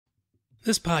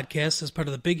This podcast is part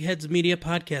of the Big Heads Media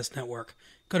Podcast Network.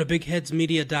 Go to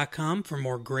bigheadsmedia.com for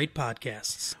more great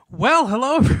podcasts. Well,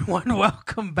 hello everyone.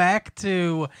 Welcome back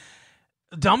to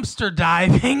Dumpster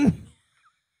Diving,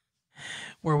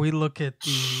 where we look at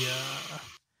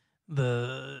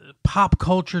the pop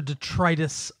culture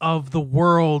detritus of the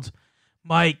world.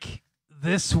 Mike,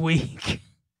 this week,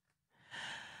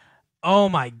 oh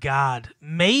my God,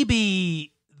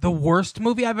 maybe the worst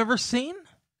movie I've ever seen?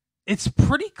 It's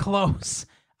pretty close.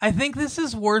 I think this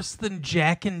is worse than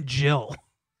Jack and Jill.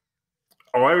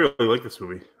 Oh, I really like this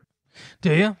movie.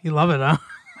 Do you? You love it, huh?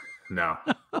 No.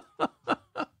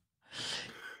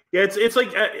 Yeah, it's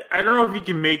like I don't know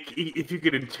if you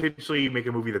could intentionally make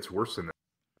a movie that's worse than that.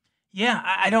 Yeah,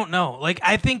 I don't know. Like,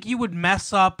 I think you would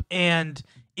mess up and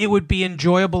it would be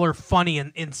enjoyable or funny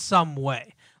in some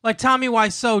way. Like Tommy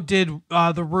Wiseau did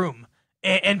The Room,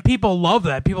 and people love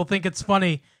that. People think it's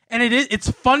funny. And it's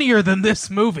funnier than this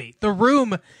movie. The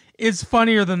Room is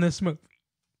funnier than this movie.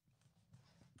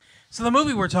 So the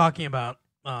movie we're talking about,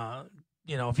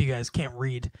 if you guys can't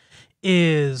read,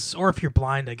 or if you're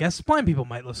blind, I guess blind people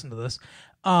might listen to this,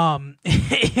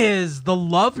 is The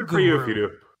Love Guru. Good for you if you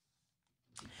do.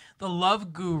 The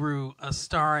Love Guru,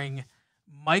 starring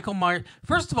Michael Myers.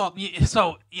 First of all,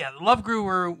 The Love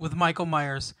Guru with Michael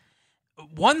Myers.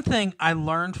 One thing I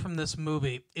learned from this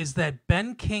movie is that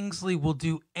Ben Kingsley will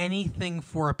do anything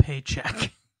for a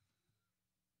paycheck.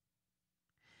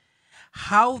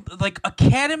 How,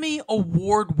 Academy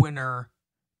Award winner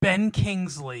Ben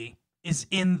Kingsley is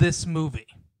in this movie.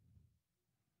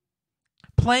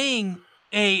 Playing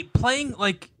an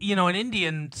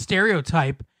Indian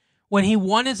stereotype when he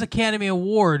won his Academy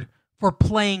Award for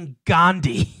playing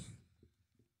Gandhi.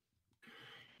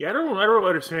 Yeah, I don't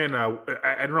understand. I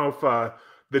don't know if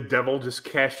the devil just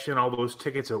cashed in all those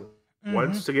tickets at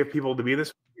once to get people to be in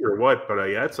this movie or what. But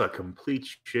it's a complete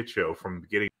shit show from the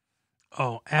beginning.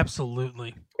 Oh,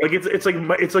 absolutely. Like it's like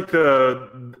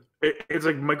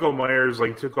Michael Myers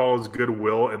took all his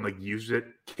goodwill and used it,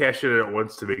 cashed it at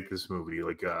once to make this movie.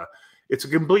 It's a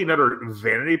complete and utter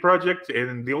vanity project,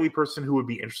 and the only person who would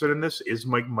be interested in this is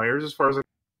Mike Myers, as far as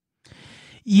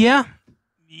Yeah,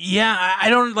 I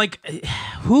don't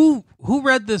who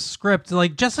read this script.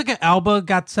 Jessica Alba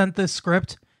got sent this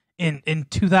script in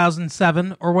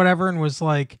 2007 or whatever, and was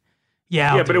like,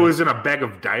 "Yeah, but it was in a bag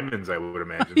of diamonds, I would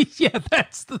imagine." Yeah,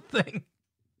 that's the thing.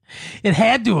 It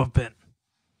had to have been.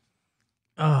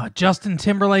 Justin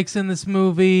Timberlake's in this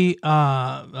movie.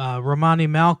 Romani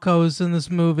Malco's in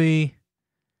this movie.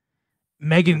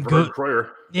 Megan Good. Troyer.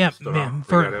 Yeah, man.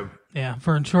 Vern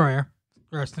Troyer.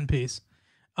 Rest in peace.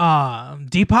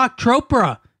 Deepak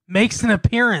Chopra makes an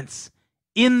appearance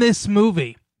in this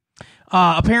movie.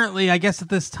 Apparently, I guess at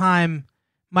this time,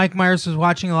 Mike Myers was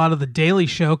watching a lot of The Daily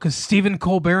Show because Stephen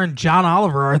Colbert and John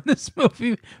Oliver are in this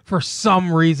movie for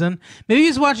some reason. Maybe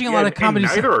he's watching a lot of comedy.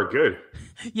 Neither are good.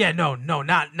 Yeah, no,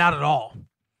 not at all.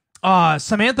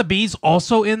 Samantha Bee's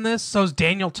also in this. So is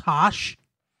Daniel Tosh.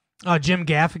 Jim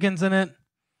Gaffigan's in it.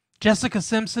 Jessica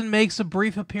Simpson makes a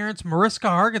brief appearance. Mariska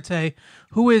Hargitay,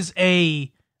 who is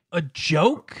a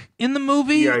joke in the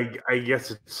movie. Yeah, I guess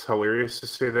it's hilarious to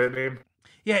say that name.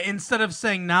 Yeah, instead of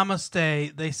saying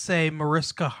namaste, they say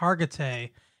Mariska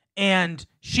Hargitay. And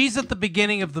she's at the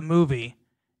beginning of the movie.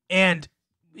 And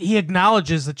he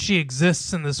acknowledges that she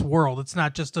exists in this world. It's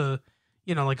not just a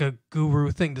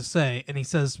guru thing to say. And he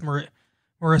says,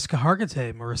 Mariska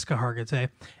Hargitay.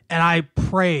 And I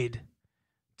prayed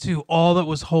to all that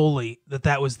was holy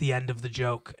that was the end of the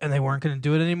joke, and they weren't going to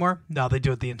do it anymore. No, they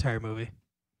do it the entire movie.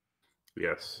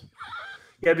 Yes.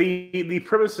 Yeah, the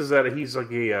premise is that he's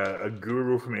like a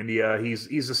guru from India.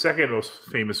 He's the second most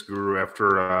famous guru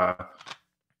after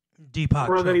Deepak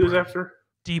Chopra. That he was after?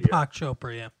 Deepak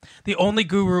Chopra, yeah. The only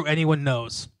guru anyone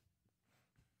knows.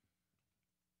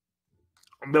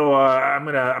 Though I'm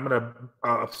gonna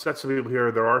upset some people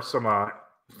here. There are some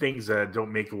things that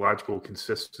don't make logical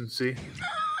consistency.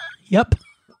 Yep.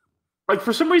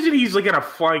 For some reason, he's in a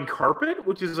flying carpet,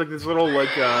 which is this little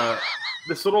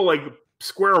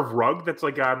square of rug that's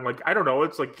on I don't know.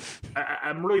 It's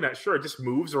I'm really not sure. It just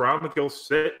moves around. He'll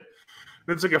sit.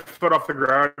 And it's a foot off the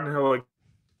ground, and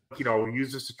he'll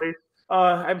use this to trace.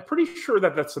 I'm pretty sure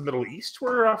that's the Middle East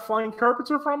where flying carpets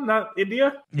are from, not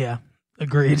India. Yeah,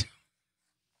 agreed.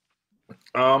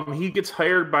 He gets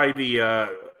hired by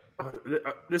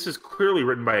this is clearly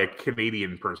written by a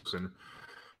Canadian person,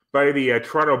 by the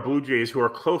Toronto Blue Jays, who are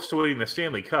close to winning the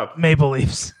Stanley Cup. Maple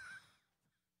Leafs.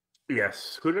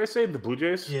 Yes. Who did I say? The Blue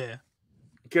Jays? Yeah.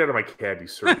 Get out of my cab, you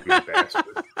circuit bastard.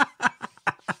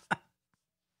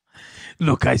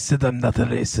 Look, I said I'm not a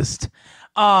racist.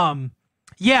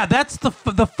 Yeah, that's the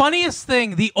funniest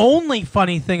thing. The only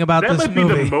funny thing about That this might be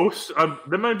movie, the most.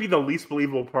 That might be the least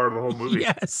believable part of the whole movie.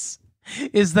 yes,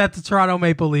 is that the Toronto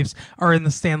Maple Leafs are in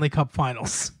the Stanley Cup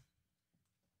Finals.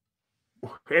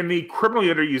 And the criminally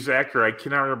underused actor, I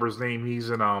cannot remember his name.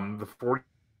 He's in the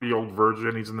 40-Year-Old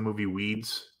Virgin. He's in the movie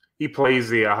Weeds. He plays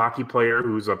the hockey player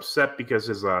who's upset because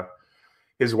his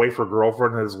wife or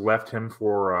girlfriend has left him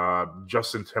for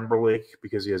Justin Timberlake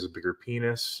because he has a bigger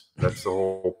penis. That's the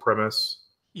whole premise.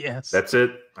 Yes. That's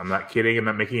it. I'm not kidding. I'm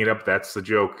not making it up. That's the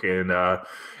joke. And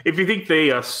if you think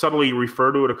they subtly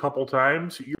refer to it a couple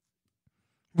times,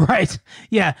 right.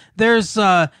 Yeah. There's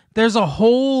a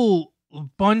whole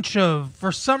bunch of,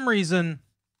 for some reason,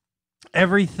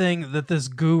 everything that this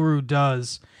guru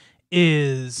does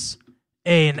is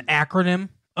an acronym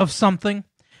of something.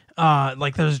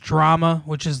 Like there's drama,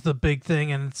 which is the big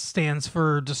thing, and it stands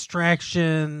for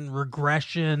distraction,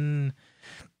 regression,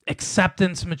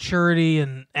 acceptance, maturity,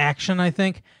 and action, I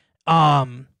think.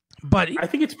 But I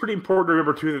think it's pretty important to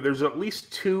remember too that there's at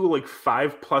least 2 like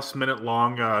 5+ minute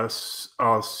long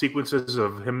sequences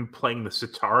of him playing the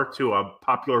sitar to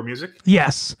popular music.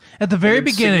 Yes, at the very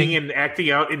beginning, singing and acting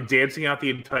out and dancing out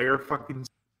the entire fucking.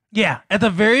 Yeah, at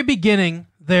the very beginning,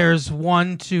 there's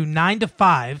 1 to 9 to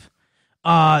 5.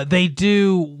 They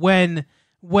do when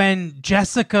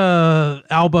Jessica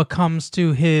Alba comes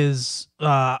to his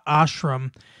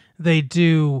ashram. They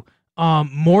do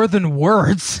More Than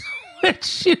Words.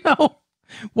 Which,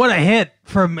 what a hit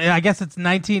from, I guess it's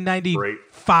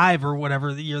 1995 or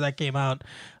whatever the year that came out.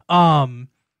 And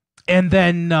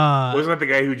then... wasn't that the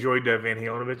guy who joined Van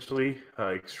Halen eventually?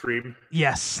 Extreme?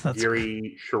 Yes. That's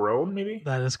Gary Sharon, maybe?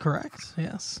 That is correct,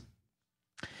 yes.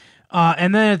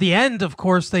 And then at the end, of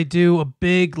course, they do a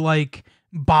big, like,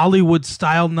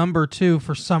 Bollywood-style number, too,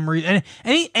 for some reason.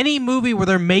 Any movie where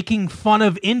they're making fun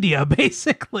of India,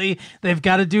 basically, they've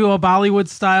got to do a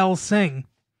Bollywood-style sing.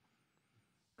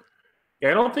 Yeah,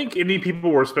 I don't think any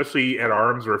people were especially at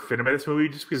arms or offended by this movie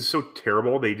just because it's so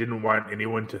terrible. They didn't want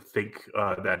anyone to think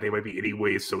that they might be any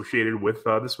way associated with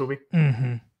this movie.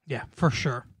 Mm-hmm. Yeah, for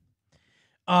sure.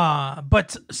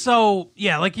 But so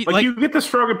yeah, like you get the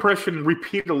strong impression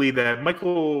repeatedly that Mike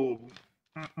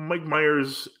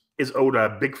Myers is owed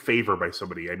a big favor by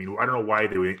somebody. I mean, I don't know why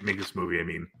they would make this movie. I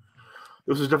mean,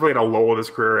 this was definitely at a lull in his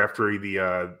career after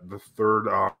the third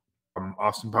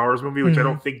Austin Powers movie, which I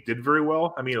don't think did very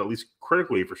well. I mean, at least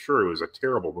critically, for sure, it was a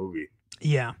terrible movie.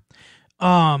 Yeah.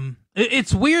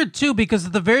 It's weird too because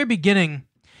at the very beginning,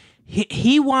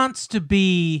 he wants to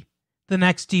be the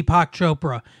next Deepak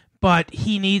Chopra, but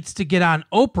he needs to get on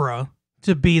Oprah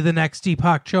to be the next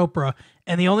Deepak Chopra,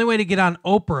 and the only way to get on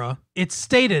Oprah, it's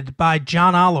stated by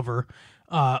John Oliver,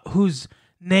 whose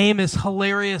name is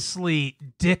hilariously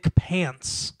Dick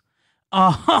Pants.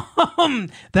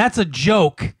 That's a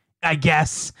joke, I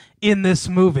guess, in this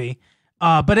movie.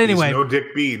 But anyway, he's no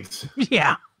Dick Beans.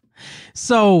 Yeah.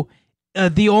 So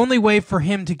the only way for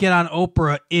him to get on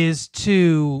Oprah is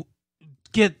to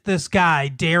get this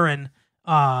guy Darren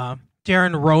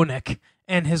Roenick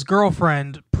and his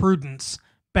girlfriend Prudence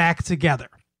back together.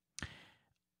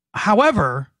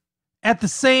 However, at the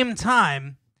same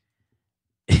time,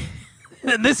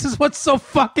 and this is what's so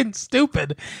fucking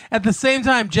stupid, at the same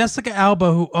time, Jessica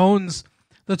Alba, who owns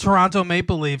the Toronto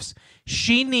Maple Leafs,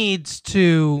 she needs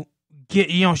to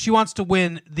get, she wants to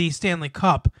win the Stanley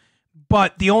Cup,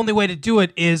 but the only way to do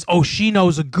it is, she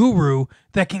knows a guru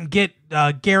that can get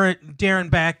Darren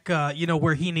back,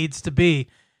 where he needs to be.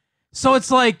 So it's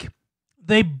like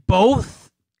they both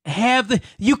have it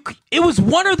was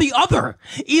one or the other.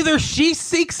 Either she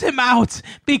seeks him out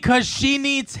because she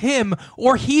needs him,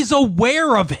 or he's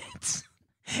aware of it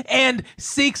and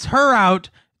seeks her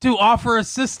out to offer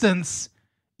assistance,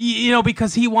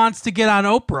 because he wants to get on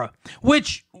Oprah,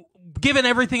 which, given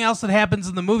everything else that happens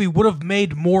in the movie, would have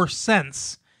made more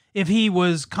sense if he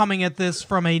was coming at this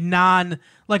from a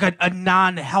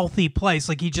non-healthy place,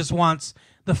 like he just wants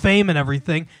the fame and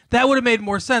everything. That would have made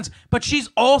more sense. But she's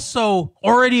also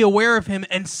already aware of him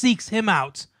and seeks him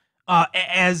out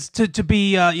as to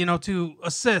be to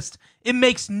assist. It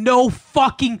makes no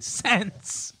fucking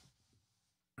sense.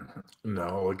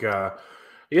 No, you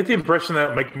get the impression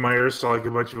that Mike Myers saw like a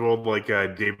bunch of old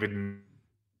David.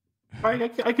 I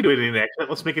could do it in an accent.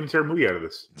 Let's make an entire movie out of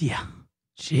this. Yeah.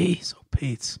 Jeez,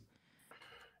 Pete.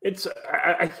 It's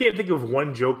I can't think of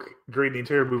one joke during the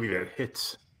entire movie that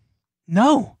hits.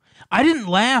 No, I didn't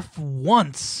laugh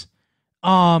once.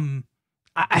 I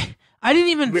didn't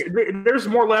even. There's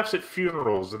more laughs at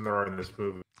funerals than there are in this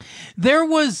movie. There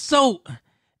was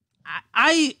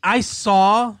I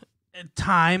saw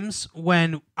times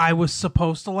when I was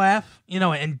supposed to laugh,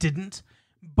 and didn't,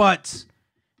 but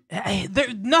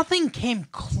nothing came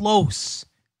close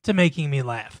to making me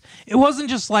laugh. It wasn't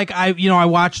just like I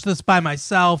watched this by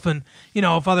myself, and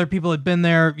if other people had been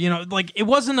there, like it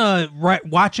wasn't a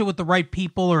watch it with the right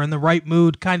people or in the right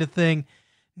mood kind of thing.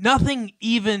 Nothing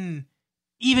even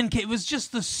it was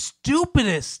just the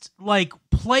stupidest like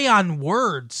play on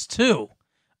words too.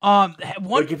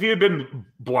 Like if you had been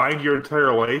blind your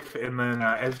entire life, and then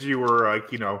as you were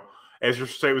as your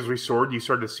sight was restored, you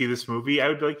started to see this movie, I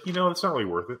would be like, it's not really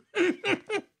worth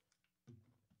it.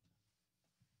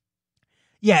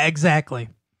 Yeah, exactly.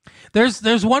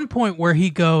 There's one point where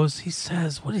he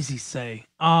says, what does he say?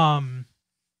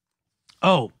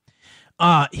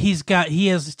 He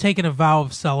has taken a vow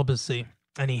of celibacy,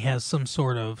 and he has some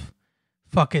sort of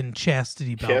fucking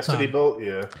chastity belt. Chastity belt,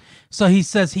 yeah. So he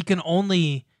says he can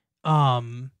only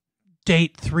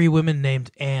date 3 women named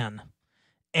Anne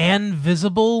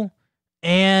Visible,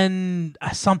 and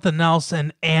something else,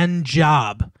 and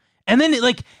Job. And then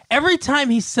like every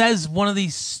time he says one of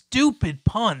these stupid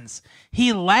puns,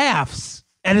 he laughs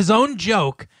at his own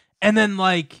joke, and then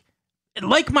like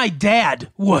my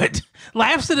dad would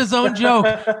laughs at his own joke,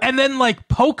 and then like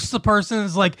pokes the person and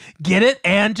is like, get it,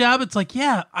 and Job. It's like,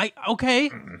 yeah, okay.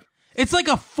 It's like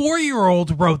a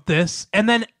 4-year-old wrote this and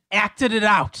then acted it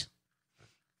out.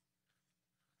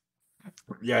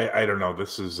 Yeah, I don't know.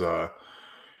 This is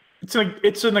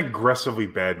it's an aggressively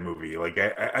bad movie. Like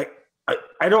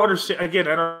I don't understand. Again,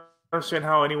 I don't understand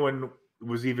how anyone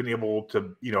was even able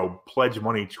to pledge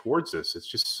money towards this. It's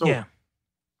just so. Yeah.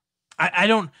 I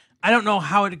don't know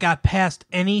how it got past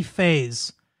any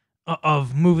phase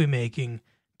of movie making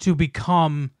to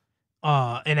become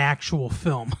an actual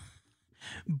film.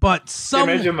 But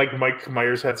imagine like Mike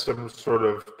Myers had some sort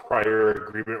of prior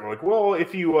agreement. Like, well,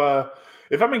 if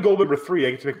I'm in Gold Member 3,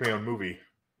 I get to make my own movie.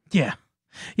 Yeah,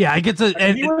 I get to,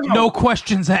 and no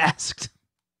questions asked.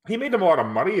 He made them a lot of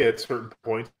money at certain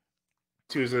points,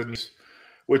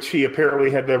 which he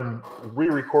apparently had them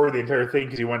re-record the entire thing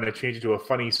because he wanted to change it to a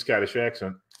funny Scottish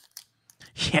accent.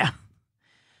 Yeah.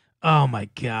 Oh my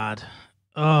God.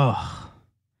 Oh.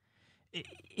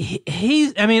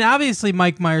 Obviously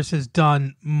Mike Myers has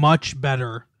done much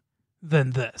better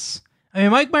than this.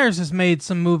 Mike Myers has made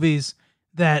some movies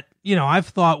that, I've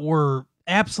thought were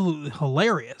absolutely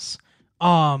hilarious.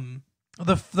 The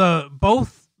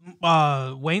both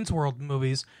Wayne's World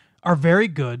movies are very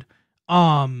good.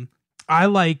 I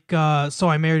like So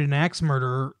I Married an Axe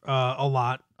Murderer a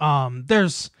lot.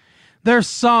 There's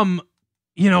some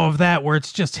of that where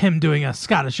it's just him doing a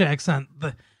Scottish accent,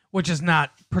 which is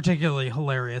not particularly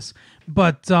hilarious,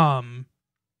 but a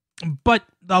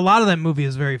lot of that movie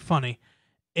is very funny.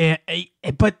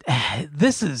 But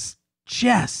this is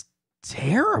just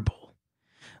terrible.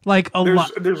 Like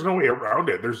there's no way around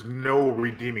it. There's no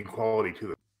redeeming quality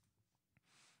to it.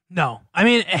 No, at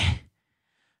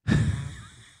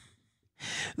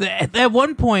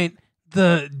one point,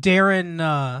 the Darren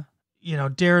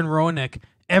Roenick,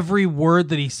 every word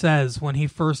that he says when he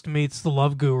first meets the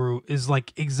Love Guru is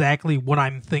like exactly what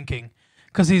I'm thinking.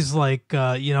 Because he's like,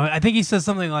 I think he says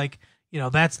something like,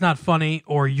 that's not funny,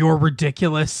 or you're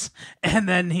ridiculous. And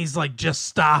then he's like, just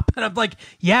stop. And I'm like,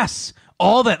 yes,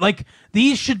 all that. Like,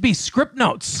 these should be script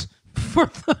notes for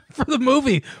the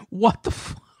movie. What the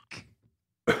fuck?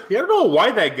 Yeah, I don't know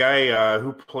why that guy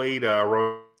who played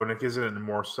Roenick isn't in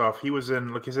more stuff. He was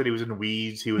in, like I said, he was in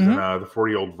Weeds. He was in The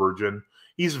 40-Year-Old Virgin.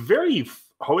 He's a very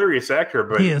hilarious actor,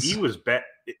 but he was bad.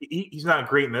 He's not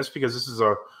great in this because this is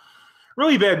a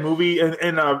really bad movie.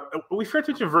 And we forgot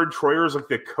to mention Vern Troyer is like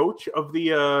the coach of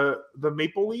the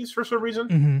Maple Leafs for some reason.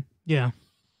 Mm-hmm. Yeah.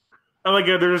 And like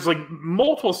there's like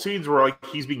multiple scenes where like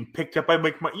he's being picked up by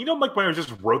Mike Myers. Mike Myers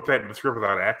just wrote that in the script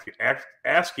without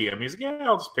asking him. He's like, yeah,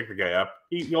 I'll just pick the guy up.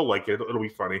 You'll like it. It'll be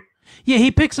funny. Yeah,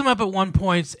 he picks him up at one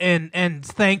point and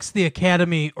thanks the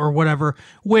Academy or whatever,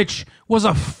 which was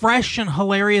a fresh and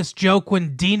hilarious joke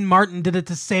when Dean Martin did it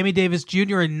to Sammy Davis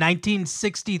Jr. in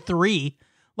 1963.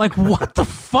 Like, what the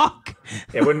fuck?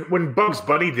 Yeah, when Bugs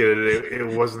Bunny did it,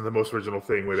 it wasn't the most original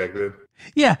thing way back then.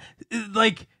 Yeah,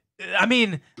 like,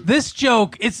 this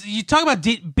joke, you talk about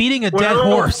beating a dead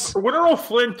horse. When Earl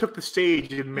Flynn took the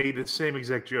stage and made the same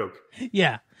exact joke.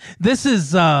 Yeah, this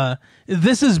is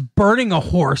burning a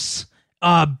horse,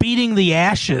 beating the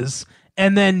ashes,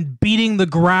 and then beating the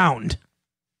ground.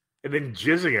 And then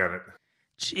jizzing on it.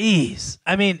 Jeez.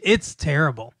 It's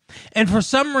terrible. And for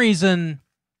some reason,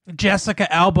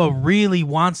 Jessica Alba really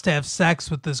wants to have sex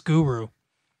with this guru.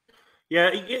 Yeah,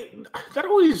 that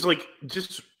always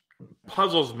just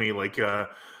puzzles me. My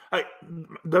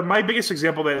biggest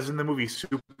example of that is in the movie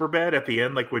Superbad at the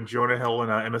end, like when Jonah Hill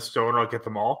and Emma Stone are at the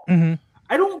mall. Mm-hmm.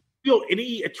 I don't feel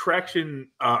any attraction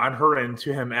on her end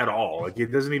to him at all. Like, it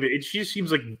doesn't even. She just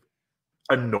seems like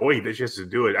annoyed that she has to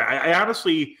do it. I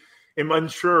honestly am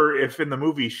unsure if in the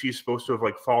movie she's supposed to have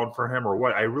like fallen for him or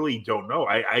what. I really don't know.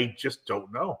 I just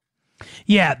don't know.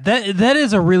 Yeah, that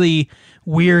is a really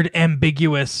weird,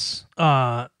 ambiguous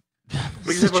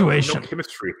situation. No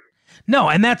chemistry. No,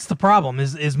 and that's the problem.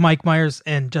 Is Mike Myers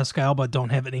and Jessica Alba don't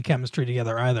have any chemistry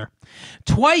together either.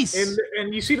 Twice,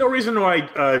 and you see no reason why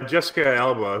Jessica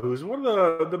Alba, who's one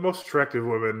of the most attractive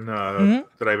women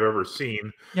that I've ever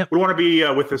seen, would want to be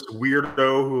with this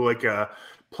weirdo who like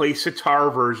plays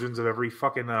sitar versions of every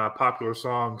fucking popular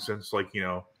song since like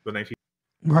the 19.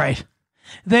 Right.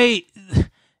 They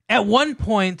at one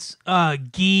point,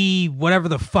 Guy, whatever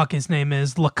the fuck his name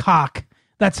is, Lecoq.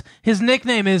 That's his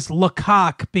nickname is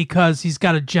Lecoq because he's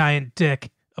got a giant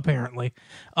dick, apparently.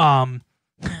 But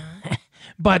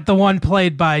the one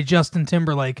played by Justin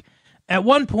Timberlake. At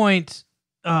one point,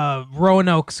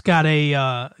 Roanoke's got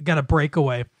a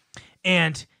breakaway,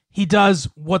 and he does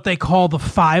what they call the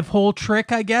 5-hole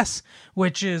trick, I guess,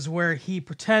 which is where he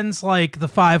pretends like the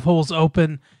 5 holes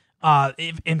open.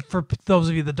 And for those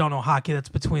of you that don't know hockey, that's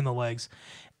between the legs,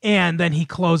 and then he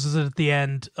closes it at the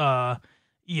end.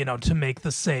 To make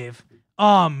the save.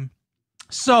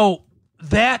 So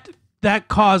that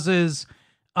causes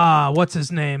what's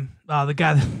his name? The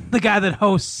guy that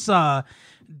hosts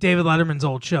David Letterman's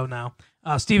old show now,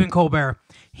 Stephen Colbert.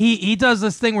 He does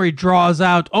this thing where he draws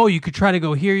out, you could try to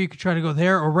go here, you could try to go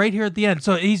there, or right here at the end.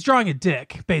 So he's drawing a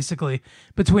dick, basically,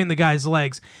 between the guy's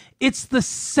legs. It's the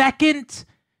second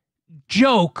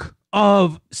joke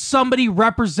of somebody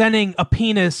representing a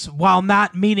penis while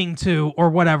not meaning to, or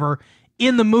whatever,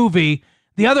 in the movie.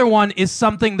 The other one is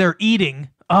something they're eating,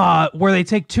 where they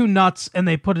take 2 nuts and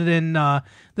they put it in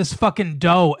this fucking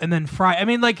dough and then fry. I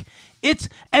mean, like,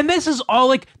 and this is all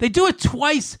like they do it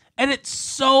twice, and it's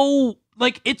so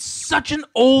like it's such an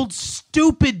old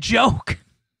stupid joke.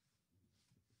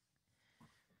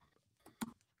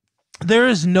 There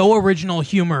is no original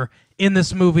humor in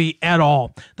this movie at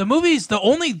all. The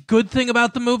only good thing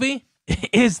about the movie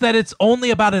is that it's only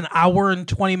about an hour and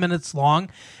 20 minutes long.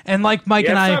 And like Mike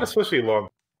and I... it's not especially long.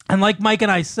 And like Mike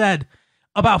and I said,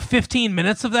 about 15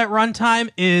 minutes of that runtime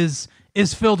is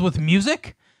filled with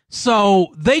music.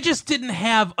 So they just didn't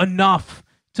have enough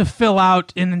to fill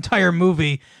out an entire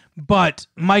movie. But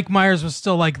Mike Myers was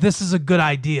still like, this is a good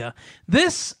idea.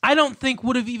 This, I don't think,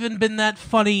 would have even been that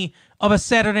funny of a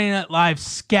Saturday Night Live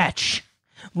sketch,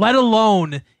 let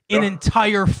alone an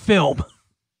entire film.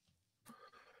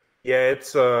 Yeah,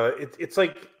 it's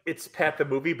like it's Pat the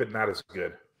movie, but not as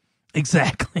good.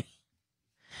 Exactly.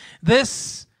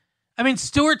 This, I mean,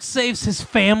 Stewart Saves His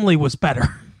Family was better.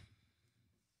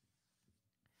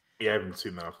 Yeah, I haven't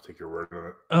seen that. I'll take your word on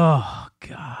it. Oh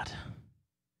God.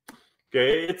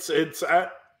 Okay,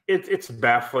 it's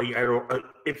baffling. I don't.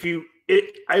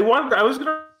 I was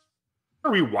gonna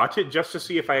rewatch it just to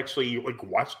see if I actually like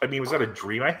watched. I mean, was that a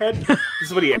dream I had?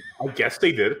 Somebody, I guess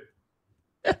they did.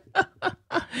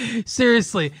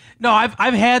 Seriously, no,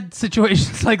 I've had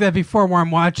situations like that before where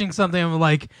I'm watching something. I'm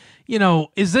like,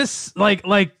 is this like do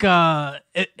I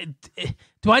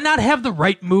not have the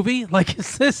right movie? Like,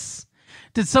 is this?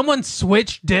 Did someone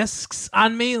switch discs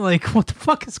on me? Like, what the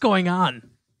fuck is going on?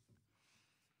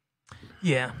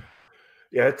 Yeah,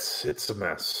 it's a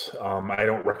mess. I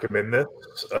don't recommend this.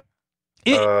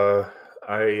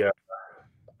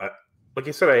 Like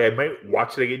I said, I might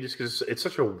watch it again just because it's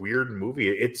such a weird movie.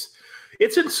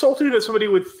 It's insulting that somebody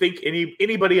would think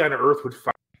anybody on Earth would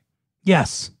find.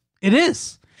 Yes, it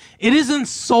is. It is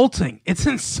insulting. It's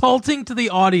insulting to the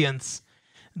audience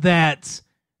that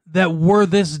we're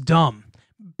this dumb.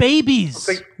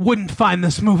 Babies wouldn't find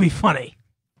this movie funny.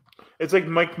 It's like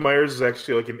Mike Myers is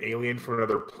actually like an alien from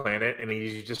another planet, and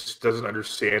he just doesn't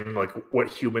understand like what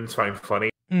humans find funny.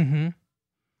 Mm-hmm.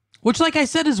 Which, like I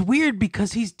said, is weird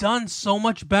because he's done so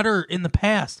much better in the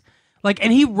past. Like,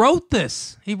 and he wrote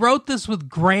this. He wrote this with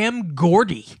Graham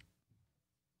Gordy.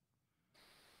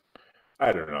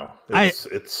 I don't know. I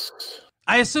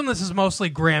assume this is mostly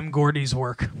Graham Gordy's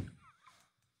work.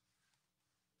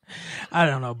 I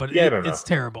don't know, but it's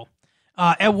terrible.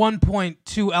 At one point,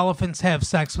 2 elephants have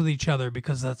sex with each other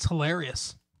because that's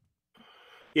hilarious.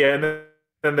 Yeah, and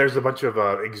then there's a bunch of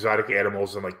exotic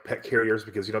animals and like pet carriers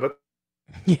because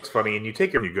it's funny, and you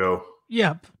take it and you go.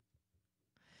 Yep.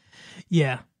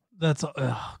 Yeah, that's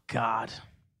oh God.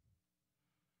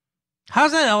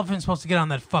 How's that elephant supposed to get on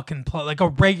that fucking plane? Like a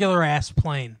regular ass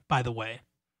plane, by the way.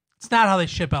 It's not how they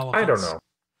ship elephants. I don't know.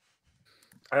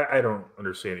 I don't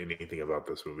understand anything about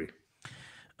this movie.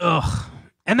 Ugh.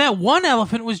 And that one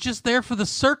elephant was just there for the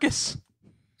circus.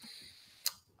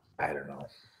 I don't know.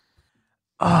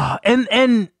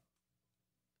 And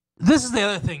this is the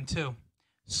other thing too.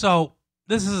 So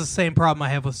this is the same problem I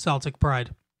have with Celtic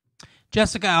Pride.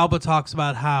 Jessica Alba talks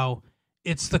about how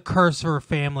it's the curse of her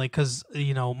family because,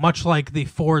 much like the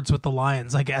Fords with the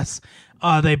Lions, I guess,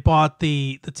 they bought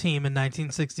the team in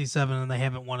 1967 and they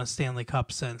haven't won a Stanley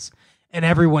Cup since. And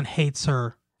everyone hates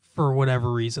her for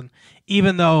whatever reason,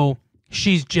 even though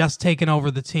she's just taken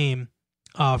over the team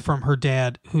from her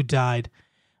dad who died.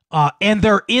 And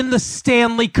they're in the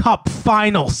Stanley Cup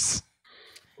finals.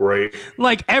 Right.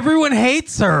 Like, everyone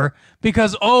hates her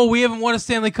because, we haven't won a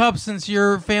Stanley Cup since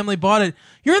your family bought it.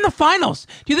 You're in the finals.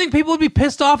 Do you think people would be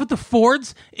pissed off at the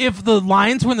Fords if the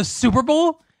Lions win the Super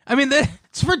Bowl? I mean,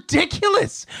 it's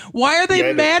ridiculous. Why are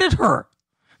they mad at her?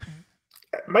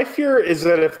 My fear is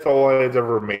that if the Lions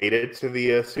ever made it to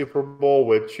the Super Bowl,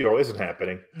 which, isn't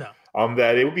happening. No.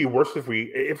 That it would be worse if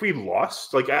we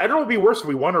lost. Like, I don't know, it would be worse if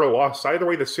we won or lost. Either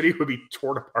way, the city would be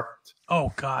torn apart.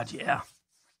 Oh, God, yeah.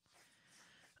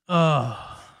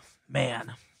 Oh,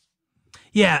 man.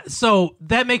 Yeah, so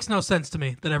that makes no sense to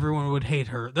me that everyone would hate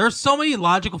her. There's so many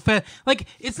logical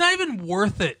it's not even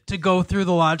worth it to go through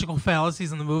the logical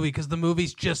fallacies in the movie because the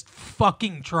movie's just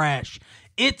fucking trash.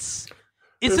 It's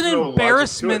an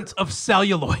embarrassment of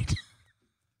celluloid.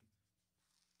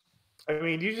 I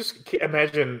mean, you just can't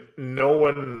imagine no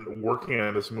one working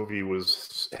on this movie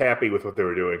was happy with what they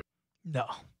were doing. No.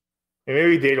 And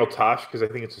maybe Daniel Tosh, because I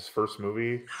think it's his first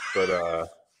movie, but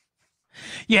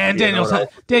yeah, and Daniel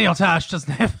Tosh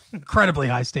doesn't have incredibly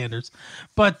high standards,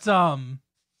 but and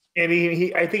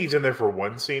he I think he's in there for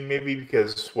one scene maybe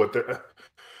because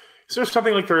is there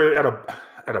something like they're at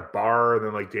a bar and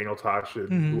then like Daniel Tosh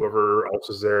and whoever else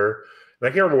is there, and I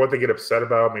can't remember what they get upset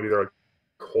about. Maybe they're like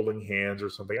holding hands or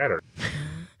something. I don't know.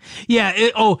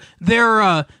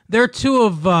 Yeah. They're two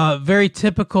of very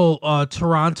typical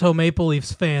Toronto Maple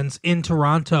Leafs fans in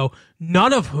Toronto.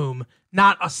 None of whom.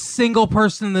 Not a single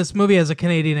person in this movie has a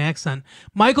Canadian accent.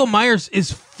 Michael Myers is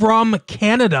from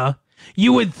Canada.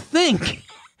 You would think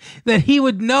that he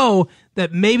would know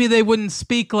that maybe they wouldn't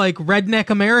speak like redneck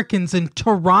Americans in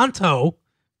Toronto,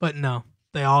 but no,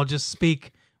 they all just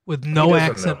speak with no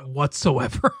accent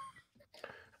whatsoever.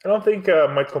 I don't think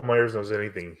Michael Myers knows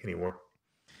anything anymore.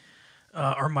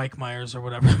 Or Mike Myers or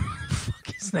whatever fuck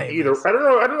his name either is. I don't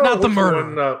know. Not the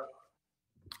murderer.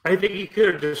 I think he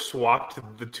could have just swapped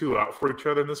the two out for each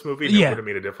other in this movie and it would have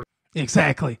made a difference.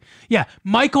 Exactly. Yeah,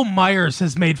 Michael Myers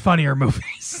has made funnier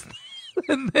movies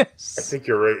than this. I think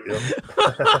you're right,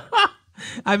 yeah.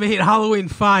 I mean, Halloween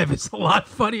 5 is a lot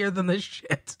funnier than this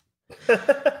shit.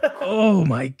 Oh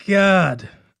my God.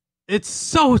 It's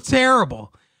so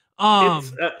terrible.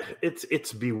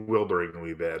 It's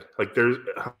bewilderingly bad. Like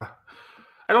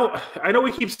I know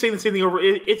we keep saying the same thing over.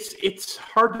 It's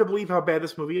hard to believe how bad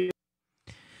this movie is.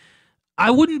 I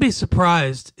wouldn't be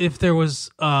surprised if there was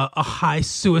a high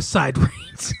suicide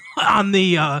rate on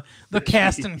the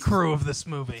cast and crew of this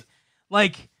movie.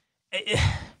 Like,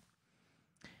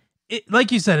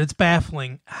 like you said, it's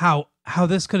baffling how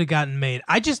this could have gotten made.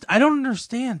 I don't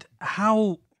understand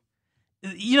how.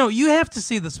 You have to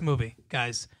see this movie,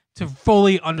 guys, to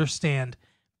fully understand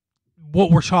what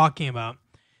we're talking about.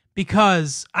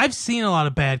 Because I've seen a lot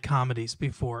of bad comedies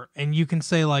before, and you can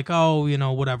say like, oh,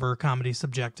 whatever, comedy's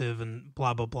subjective and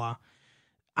blah, blah, blah.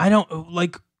 I don't,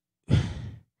 like,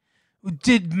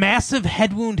 did Massive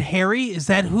Head Wound Harry, is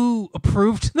that who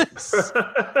approved this?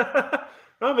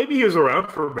 Well, maybe he was around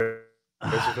for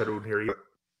Massive Head Wound Harry.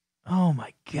 Oh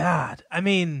my God. I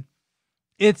mean,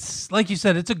 it's, like you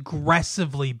said, it's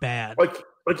aggressively bad.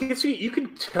 Like you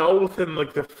can tell within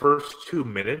like the first 2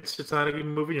 minutes it's not a good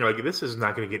movie. You're like, this is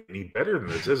not going to get any better than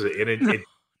this, is it? And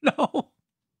no.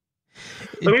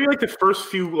 Maybe like the first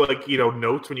few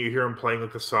notes when you hear him playing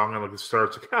like the song and like the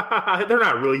starts, like, they're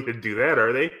not really going to do that,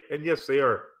 are they? And yes, they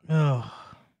are. Oh.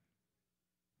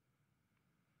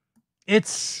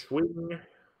 It's. Swing.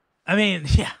 I mean,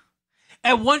 yeah.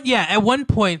 At one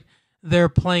point they're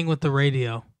playing with the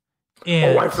radio.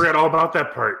 And, I forgot all about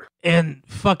that part. And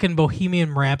fucking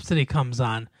Bohemian Rhapsody comes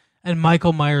on, and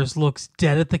Michael Myers looks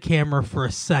dead at the camera for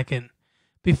a second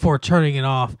before turning it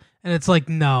off. And it's like,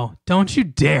 no, don't you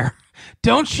dare.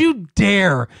 Don't you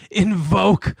dare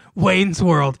invoke Wayne's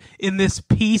World in this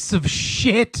piece of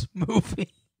shit movie.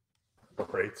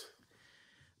 Right.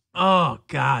 Oh,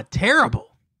 God,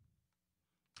 terrible.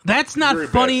 That's not very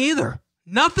funny bad. Either.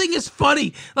 Nothing is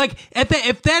funny. Like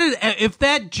if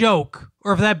that joke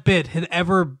or if that bit had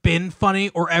ever been funny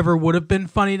or ever would have been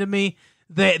funny to me,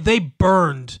 they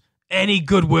burned any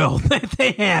goodwill that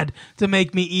they had to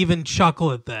make me even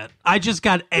chuckle at that. I just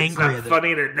got angry at it. It's not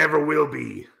funny and it never will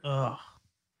be. Ugh.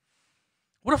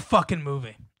 What a fucking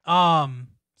movie.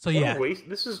 So yeah,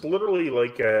 This is literally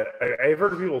like I've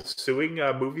heard of people suing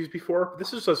movies before.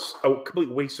 This is a complete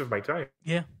waste of my time.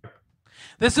 yeah.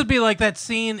 This would be like that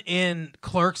scene in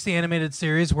Clerks, the animated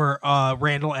series, where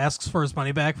Randall asks for his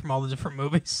money back from all the different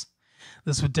movies.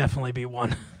 This would definitely be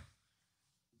one.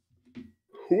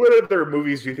 What other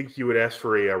movies do you think you would ask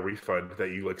for a refund that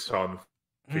you like saw in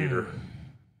the theater?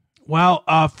 Well,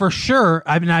 for sure.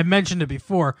 I mean, I mentioned it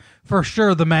before. For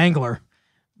sure, The Mangler.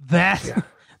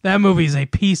 That movie's a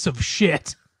piece of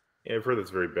shit. Yeah, I've heard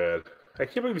that's very bad. I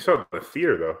can't believe you saw it in the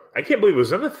theater, though. I can't believe it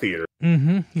was in the theater.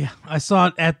 Mm-hmm. Yeah, I saw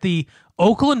it at the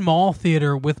Oakland Mall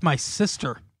Theater with my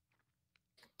sister.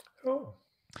 Oh,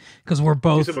 because we're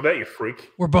both. About that, you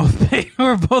freak. We're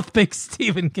both big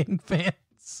Stephen King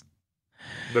fans.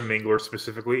 The Mangler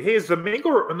specifically. Hey, is the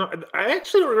Mangler? No, I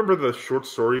actually don't remember the short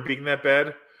story being that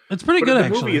bad. It's pretty good,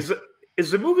 actually. Is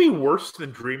the movie worse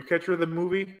than Dreamcatcher? The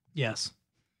movie? Yes.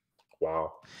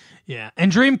 Wow. Yeah,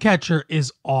 and Dreamcatcher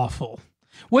is awful,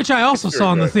 which I also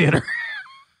saw in the theater.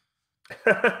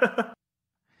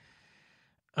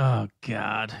 Oh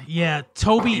God, yeah.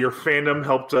 Toby, your fandom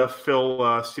helped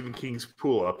fill Stephen King's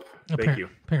pool up. Thank you.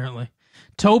 Apparently,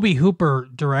 Toby Hooper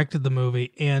directed the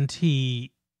movie, and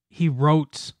he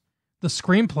wrote the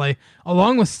screenplay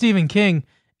along with Stephen King,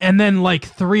 and then like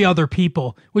 3 other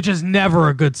people, which is never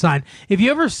a good sign. If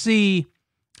you ever see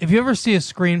a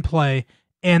screenplay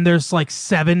and there's like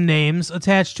 7 names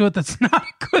attached to it, that's not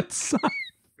a good sign.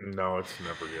 No, it's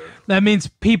never good. That means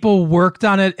people worked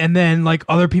on it, and then like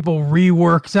other people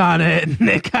reworked on it, and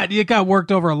it got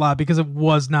worked over a lot because it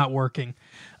was not working.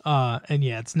 And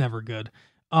yeah, it's never good.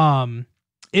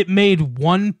 It made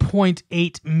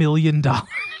 $1.8 million.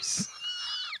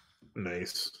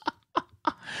 Nice.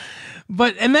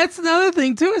 And that's another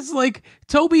thing too. It's like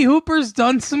Toby Hooper's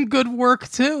done some good work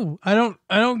too. I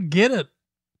don't get it.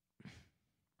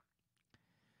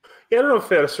 Yeah, I don't know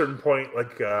if at a certain point,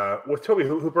 like with Toby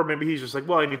Hooper, maybe he's just like,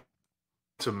 well, I need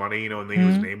some money, and then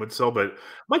his name would sell. But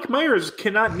Mike Myers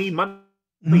cannot need money.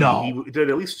 No, he did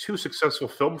at least 2 successful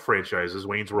film franchises: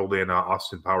 Wayne's World and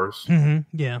Austin Powers.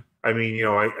 Mm-hmm. Yeah, I mean,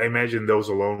 I imagine those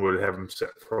alone would have him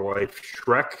set for life.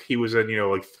 Shrek, he was in,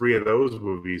 like 3 of those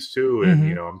movies too,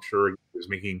 and I'm sure he was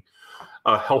making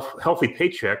a healthy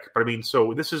paycheck. But I mean,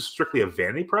 so this is strictly a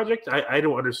vanity project. I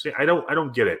don't understand. I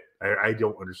don't get it. I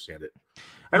don't understand it.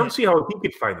 I don't see how he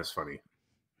could find this funny.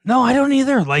 No, I don't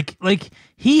either. Like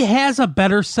he has a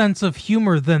better sense of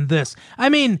humor than this. I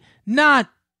mean, not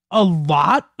a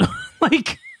lot.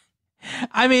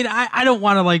 I don't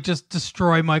want to like just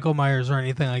destroy Michael Myers or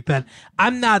anything like that.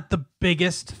 I'm not the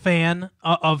biggest fan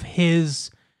of his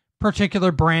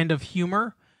particular brand of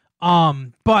humor.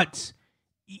 But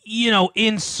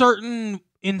in certain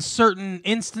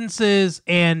instances,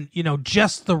 and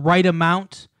just the right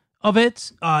amount of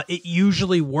it, it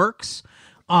usually works.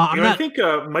 I think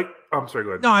Mike. I'm sorry.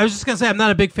 Go ahead. No, I was just gonna say I'm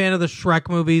not a big fan of the Shrek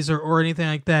movies or anything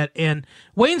like that. And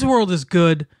Wayne's World is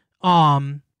good,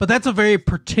 but that's a very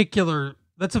particular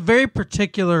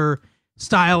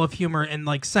style of humor and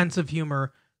like sense of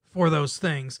humor for those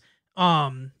things.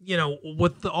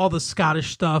 With all the Scottish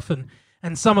stuff and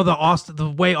some of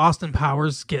the way Austin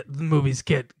Powers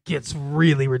gets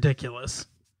really ridiculous.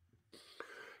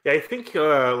 Yeah, I think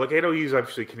I know he's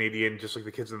obviously Canadian, just like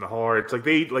the kids in the hall. It's like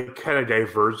they like kind of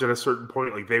diverged at a certain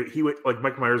point. Like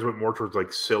Mike Myers went more towards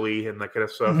like silly and that kind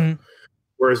of stuff,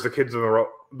 whereas the kids in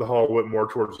the hall went more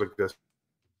towards like this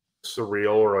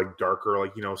surreal or like darker,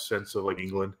 like sense of like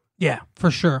England. Yeah,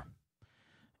 for sure.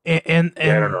 And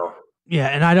I don't know. Yeah,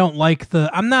 and I don't like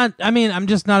I'm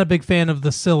just not a big fan of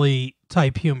the silly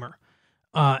type humor.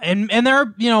 And there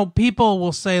are people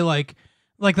will say like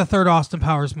the third Austin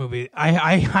Powers movie.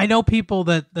 I know people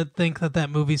that think that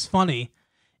movie's funny,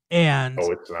 and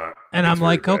it's not. And it's I'm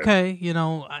like, bad. okay,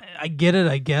 I get it.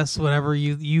 I guess whatever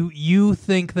you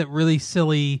think that really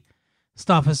silly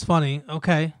stuff is funny.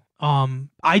 Okay,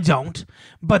 I don't.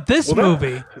 But this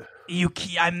movie,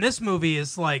 this movie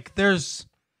is like there is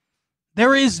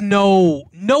no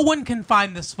one can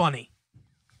find this funny.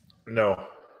 No.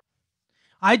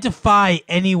 I defy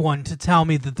anyone to tell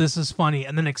me that this is funny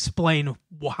and then explain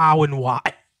how and why.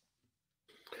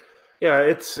 Yeah,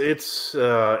 it's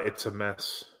a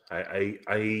mess.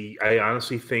 I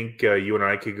honestly think you and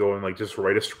I could go and like just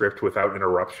write a script without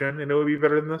interruption, and it would be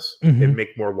better than this. It'd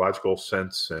make more logical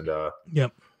sense. And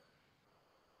yep.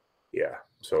 Yeah.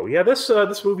 So yeah, this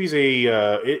movie's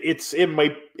it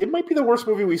might be the worst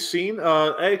movie we've seen.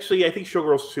 Actually, I think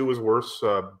Showgirls 2 was worse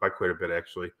by quite a bit,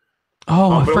 actually.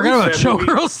 Oh, I forgot about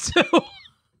Showgirls too.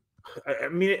 I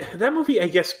mean, that movie, I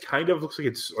guess, kind of looks like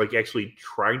it's like actually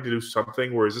trying to do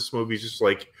something, whereas this movie is just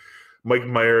like Mike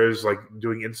Myers like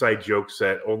doing inside jokes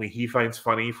that only he finds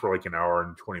funny for like an hour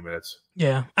and 20 minutes.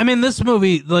 Yeah, I mean, this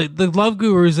movie, like the Love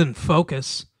Guru, is in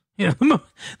focus. You know,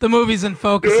 the movie's in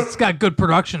focus. It's got good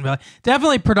production value.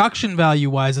 Definitely, production value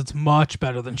wise, it's much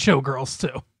better than Showgirls 2.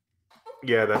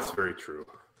 Yeah, that's very true.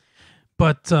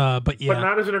 But yeah, but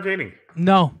not as entertaining.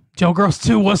 No, Showgirls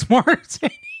 2 was more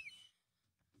entertaining.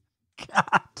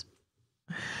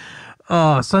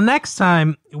 God. So next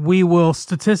time we will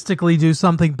statistically do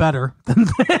something better than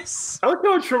this. I like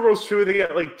how in Showgirls 2 they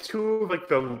got like two of like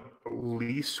the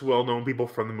least well-known people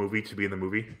from the movie to be in the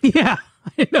movie. Yeah,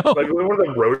 I know. Like one of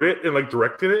them wrote it and like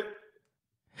directed it.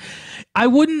 I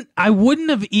wouldn't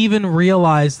have even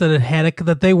realized that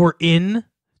that they were in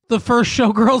the first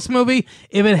Showgirls movie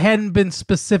if it hadn't been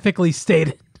specifically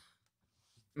stated.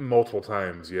 Multiple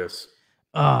times, yes.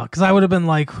 Because I would have been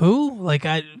like, who? Like,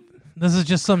 this is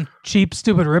just some cheap,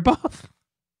 stupid ripoff?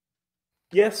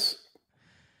 Yes.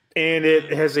 And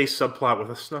it has a subplot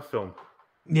with a snuff film.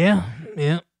 Yeah.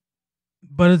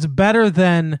 But it's better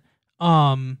than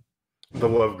The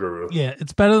Love Guru. Yeah,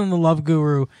 it's better than The Love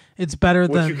Guru. It's better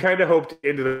than... Which you kind of hoped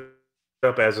ended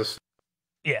up as a...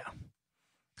 Yeah.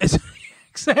 It's...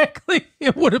 Exactly.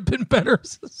 It would have been better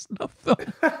as a snuff film.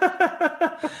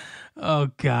 Oh,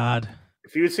 God.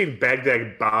 If you had seen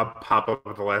Baghdad Bob pop up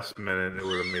at the last minute, it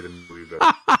would have made the movie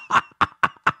better.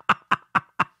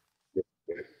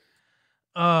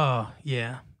 Oh,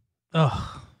 yeah.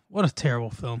 Oh, what a terrible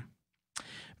film.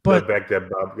 But the Baghdad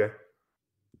Bob guy?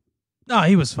 No,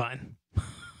 he was fine.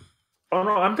 Oh,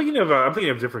 no, I'm thinking of a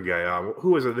different guy.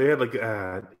 Who was it? They had like...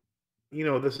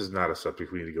 this is not a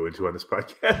subject we need to go into on this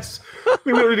podcast.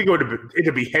 We don't need to go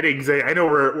into beheadings. I know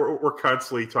we're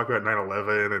constantly talking about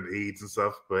 9/11 and AIDS and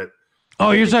stuff, but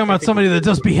you're talking about somebody that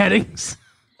does beheadings?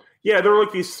 Yeah, there were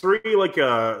like these three. Like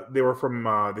they were from.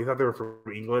 They thought they were from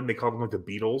England. They called them like the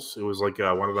Beatles. It was like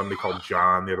one of them they called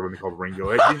John, the other one they called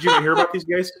Ringo. Did you hear about these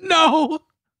guys? No.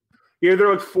 Yeah,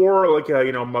 they're like four like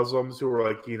Muslims who were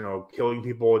like killing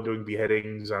people and doing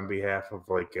beheadings on behalf of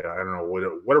like I don't know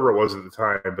whatever it was at the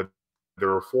time, but there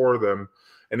were four of them,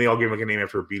 and they all gave like a name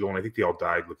after a beetle, and I think they all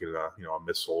died looking at a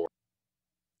missile.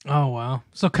 Oh wow!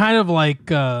 So kind of like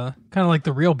the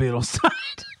real Beatles died.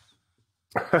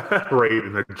 Right,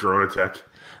 in a drone attack.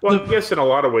 Well, I guess in a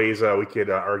lot of ways we could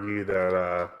argue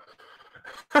that.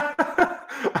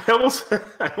 I almost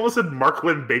said Mark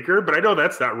Lynn Baker, but I know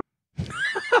that's not right.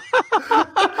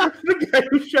 The guy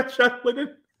who shot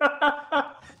Lennon.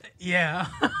 Yeah.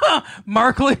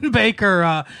 Marklin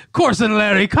Baker, Corson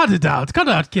Larry, cut it out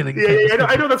killing. Yeah,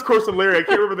 I know that's Corson Larry. I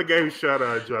can't remember the guy who shot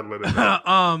John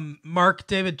Lennon. Mark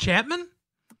David Chapman?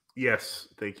 Yes,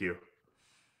 thank you.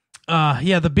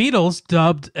 Yeah, the Beatles,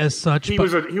 dubbed as such. He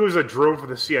was a drone for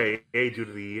the CIA due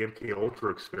to the MK Ultra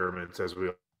experiments, as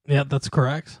we. Yeah, that's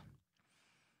correct.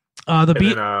 What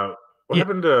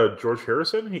happened to George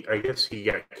Harrison? I guess he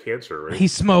got cancer, right? He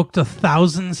smoked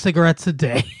 1,000 cigarettes a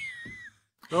day.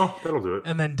 Oh, that'll do it.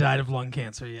 And then died of lung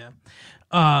cancer, yeah.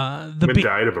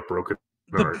 Died of a broken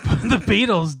heart. The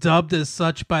Beatles, dubbed as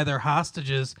such by their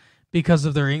hostages because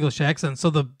of their English accent, so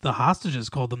the hostages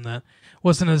called them that,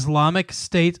 was an Islamic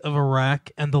State of Iraq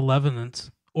and the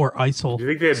Levant, or ISIL. Do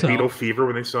you think they had Beatle fever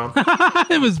when they saw him?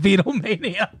 It was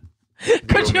Beatlemania.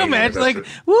 Could you imagine? Like,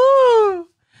 woo!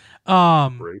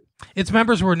 Great. Its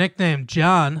members were nicknamed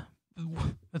John.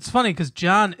 It's funny because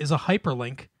John is a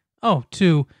hyperlink.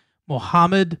 To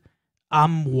Mohammed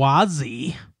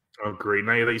Amwazi. Oh, great.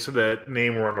 Now that you said that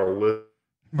name, we're on a list.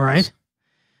 Right.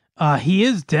 He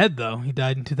is dead, though. He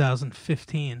died in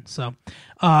 2015. So,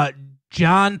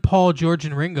 John, Paul, George,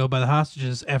 and Ringo by the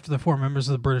hostages after the four members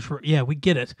of the British were... Yeah, we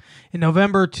get it. In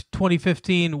November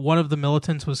 2015, one of the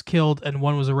militants was killed and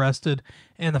one was arrested,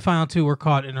 and the final two were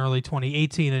caught in early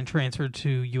 2018 and transferred to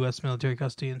U.S. military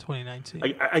custody in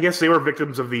 2019. I guess they were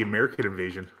victims of the American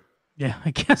invasion. Yeah,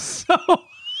 I guess so.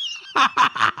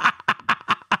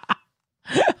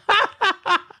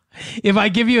 If I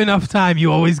give you enough time,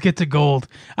 you always get to gold.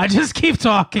 I just keep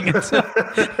talking until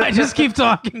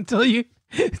you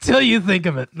think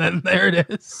of it. Then there it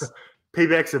is.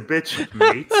 Payback's a bitch,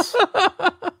 mates.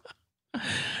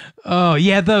 Oh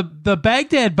yeah, the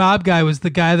Baghdad Bob guy was the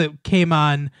guy that came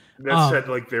on. That said,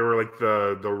 like they were like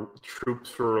the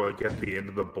troops were like at the end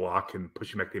of the block and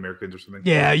pushing back the Americans or something.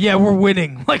 Yeah, we're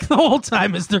winning. Like the whole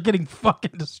time as they're getting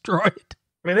fucking destroyed.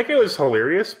 I mean, that guy was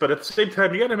hilarious, but at the same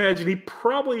time, you got to imagine he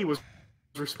probably was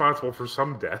responsible for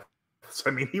some deaths.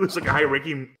 I mean, he was like a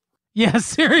high-ranking... Yeah,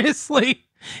 seriously.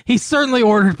 He certainly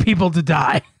ordered people to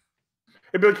die.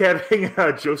 It'd be like having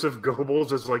Joseph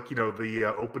Goebbels as, like,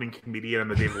 the opening comedian on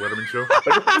the David Letterman show.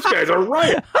 Like, this guy's a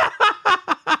riot!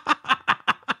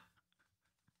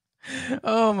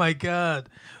 Oh my god.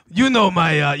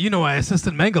 My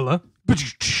assistant Mengele.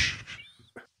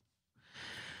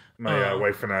 My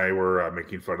wife and I were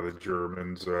making fun of the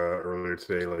Germans earlier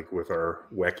today, like with our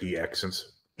wacky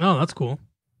accents. Oh, that's cool.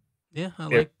 Yeah,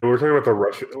 we were talking about the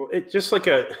Russian. It's just like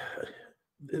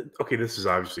okay, this is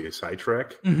obviously a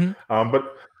sidetrack,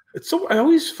 but it's so I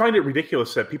always find it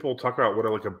ridiculous that people talk about what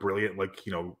a brilliant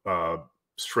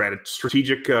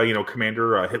strategic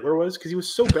commander Hitler was, because he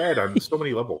was so bad on so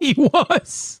many levels. He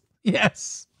was,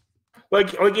 yes.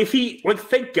 Like if he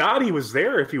thank God he was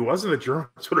there. If he wasn't, the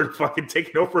Germans would have fucking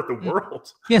taken over the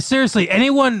world. Yeah, seriously,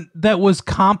 anyone that was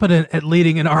competent at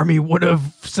leading an army would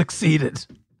have succeeded.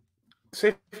 So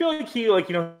I feel like he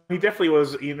definitely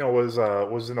was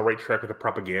was in the right track with the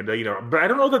propaganda, but I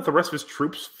don't know that the rest of his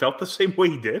troops felt the same way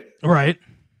he did. Right.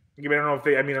 I don't know if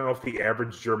the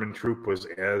average German troop was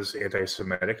as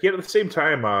anti-Semitic. Yet at the same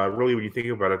time, really, when you think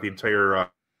about it, the entire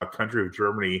country of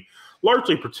Germany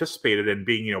largely participated in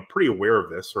being, pretty aware of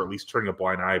this, or at least turning a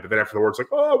blind eye. But then after the war, it's like,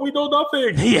 oh, we know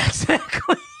nothing. Yeah,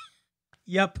 exactly.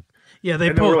 Yep. Yeah,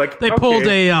 they pulled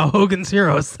a Hogan's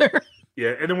Heroes there.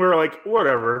 Yeah, and then we were like,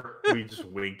 whatever. We just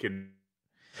wink and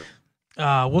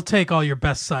we'll take all your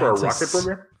best scientists.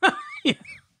 For a rocket program.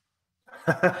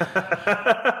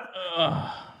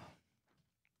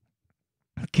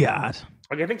 God.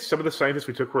 I think some of the scientists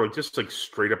we took were just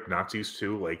straight up Nazis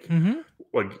too. Like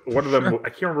one of them, I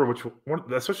can't remember which one,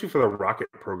 especially for the rocket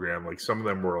program. Like some of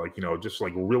them were just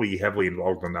really heavily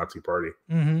involved in the Nazi Party.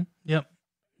 Mm-hmm. Yep.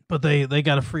 But they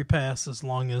got a free pass as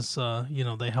long as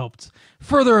they helped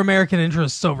further American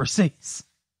interests overseas.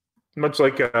 Much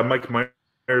like Mike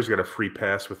Myers got a free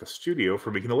pass with a studio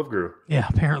for making the Live Guru. Yeah,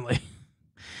 apparently.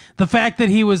 The fact that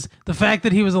he was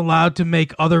allowed to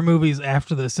make other movies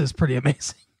after this is pretty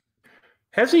amazing.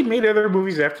 Has he made other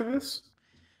movies after this?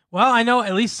 Well, I know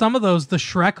at least some of those, the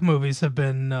Shrek movies have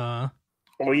been... Well,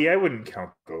 yeah, I wouldn't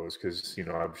count those because,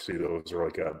 obviously those are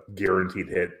a guaranteed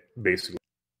hit, basically.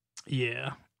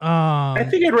 Yeah. I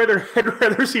think I'd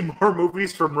rather see more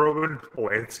movies from Roman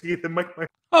Polanski than Mike Myers.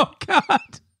 Oh,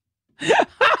 God.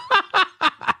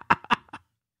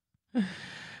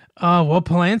 Well,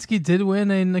 Polanski did win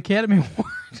an Academy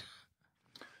Award.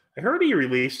 I heard he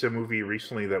released a movie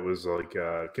recently that was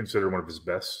considered one of his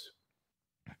best.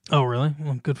 Oh, really?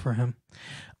 Well, good for him.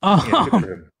 Yeah, good for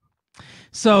him.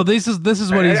 So this is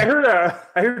what he's. I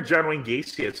heard John Wayne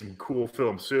Gacy had some cool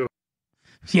films too.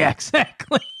 Yeah,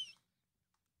 exactly.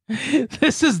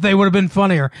 They would have been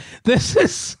funnier. This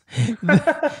is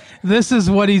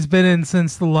what he's been in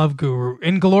since The Love Guru.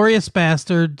 Inglourious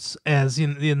Bastards, as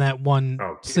in that one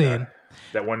scene.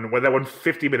 That one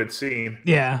 50-minute scene.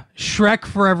 Yeah. Shrek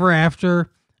Forever After.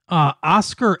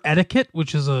 Oscar Etiquette,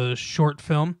 which is a short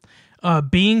film.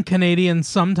 Being Canadian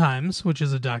Sometimes, which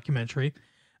is a documentary.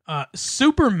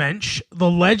 Supermensch, The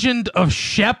Legend of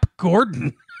Shep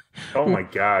Gordon. Oh my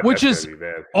God, which is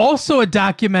also a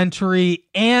documentary,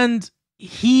 and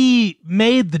he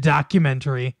made the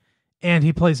documentary, and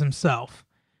he plays himself.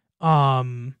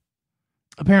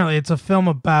 Apparently, it's a film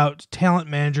about talent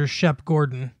manager Shep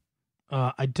Gordon.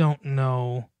 I don't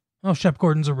know. Oh, Shep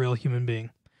Gordon's a real human being.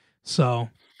 So,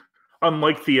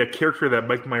 unlike the character that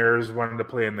Mike Myers wanted to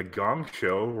play in the Gong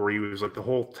Show, where he was the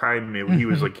whole time he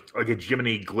was like a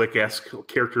Jiminy Glick-esque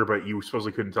character, but you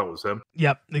supposedly couldn't tell it was him.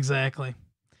 Yep, exactly.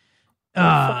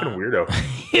 Fucking weirdo.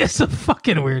 He's a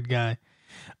fucking weird guy.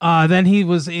 Then he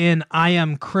was in I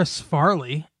Am Chris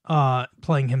Farley,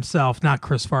 playing himself, not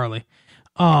Chris Farley.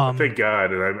 Thank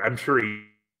God, and I'm sure he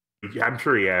asked.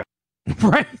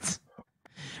 Right.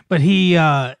 But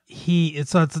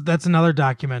that's another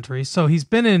documentary. So he's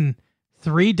been in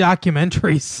 3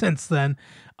 documentaries since then.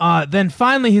 Then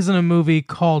finally he's in a movie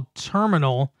called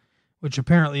Terminal, which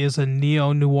apparently is a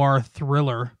neo-noir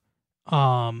thriller.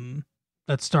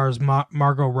 That stars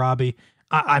Margot Robbie.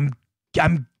 I'm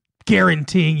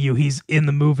guaranteeing you he's in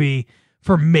the movie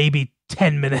for maybe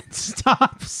 10 minutes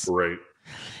tops. Right.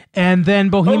 And then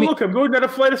Bohemian... Oh, look, I'm going down a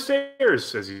flight of stairs,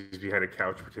 says he's behind a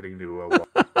couch pretending to walk.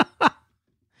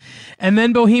 And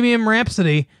then Bohemian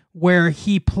Rhapsody, where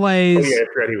he plays... Oh, yeah, I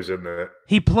forgot he was in that.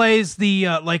 He plays the,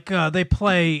 they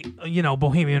play,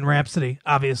 Bohemian Rhapsody,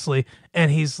 obviously.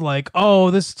 And he's like,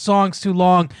 oh, this song's too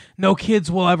long. No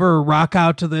kids will ever rock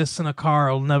out to this in a car.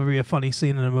 It'll never be a funny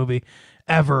scene in a movie,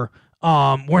 ever.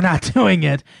 We're not doing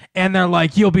it. And they're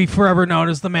like, you'll be forever known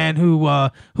as the man who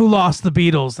lost the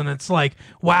Beatles. And it's like,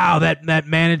 wow, that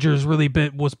manager's really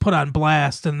was put on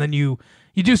blast. And then you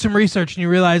do some research and you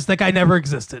realize that guy never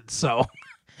existed. So...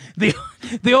 The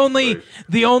only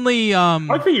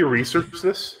I think you researched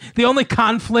this. The only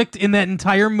conflict in that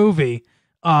entire movie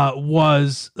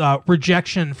was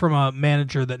rejection from a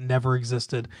manager that never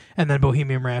existed, and then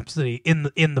Bohemian Rhapsody, in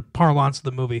the parlance of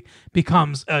the movie,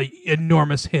 becomes a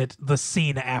enormous hit. The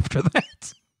scene after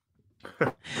that.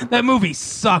 That movie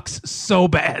sucks so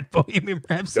bad, Bohemian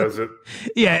Rhapsody. Does it?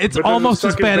 Yeah, it's almost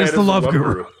as bad as The Love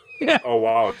Guru. Yeah. Oh,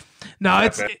 wow. No,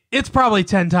 it's probably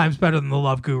 10 times better than The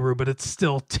Love Guru, but it's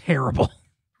still terrible.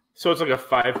 So it's like a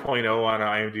 5.0 on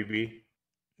IMDb?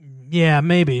 Yeah,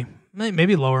 maybe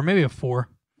lower, maybe a 4.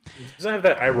 Does it have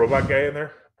that iRobot guy in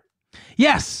there?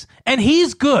 Yes, and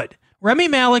he's good. Rami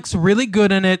Malek's really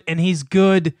good in it, and he's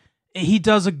good. He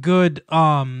does a good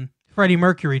Freddie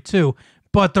Mercury, too.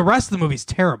 But the rest of the movie's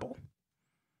terrible.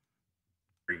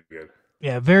 Pretty good.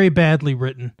 Yeah, very badly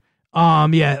written.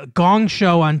 Yeah, Gong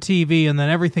Show on TV, and then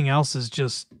everything else is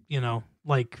just,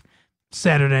 like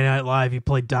Saturday Night Live. He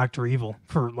played Dr. Evil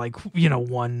for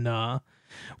one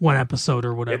episode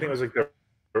or whatever. I think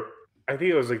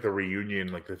it was like the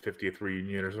reunion, like the 50th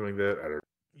reunion or something like that. I don't know.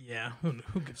 Yeah, who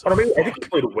gives a fuck? I think he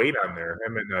played Wayne on there.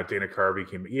 Him and Dana Carvey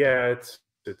came. Yeah,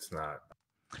 it's not.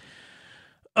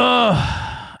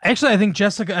 Actually, I think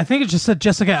it just said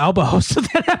Jessica Alba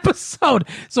hosted that episode.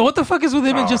 So what the fuck is with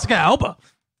him and Jessica Alba?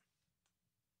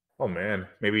 Oh man,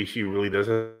 maybe she really does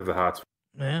have the hots.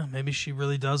 Yeah, maybe she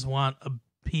really does want a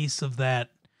piece of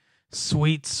that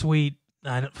sweet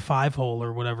 5-hole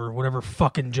or whatever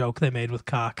fucking joke they made with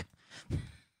cock.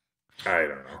 I don't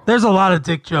know. There's a lot of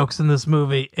dick jokes in this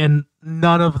movie, and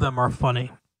none of them are funny.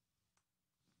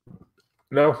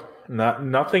 No,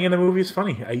 nothing in the movie is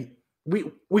funny.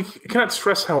 We cannot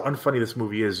stress how unfunny this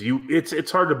movie is.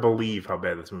 It's hard to believe how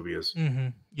bad this movie is. Mm-hmm.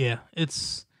 Yeah,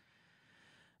 it's.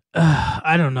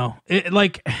 I don't know.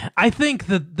 I think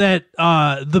that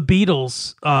the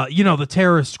Beatles, the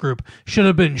terrorist group, should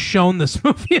have been shown this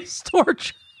movie as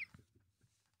torture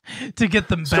to get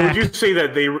them back. So would you say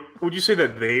that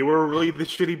they were really the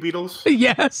shitty Beatles?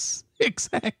 Yes,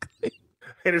 exactly.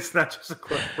 And it's not just a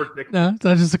clever nickname. No, it's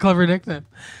not just a clever nickname.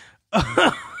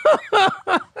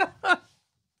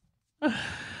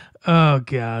 Oh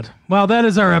God! Well, that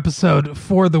is our episode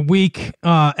for the week.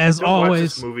 As Don't always,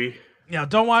 watch this movie. Yeah,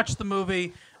 don't watch the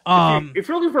movie. If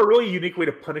you're looking for a really unique way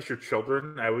to punish your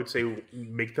children, I would say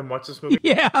make them watch this movie.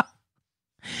 Yeah.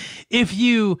 If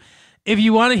you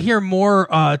want to hear more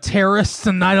terrorists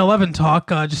and 9/11 talk,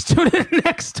 just tune in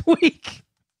next week,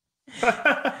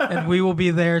 and we will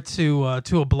be there to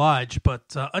oblige.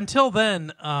 But until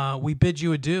then, we bid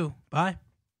you adieu. Bye.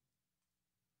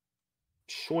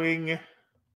 Swing.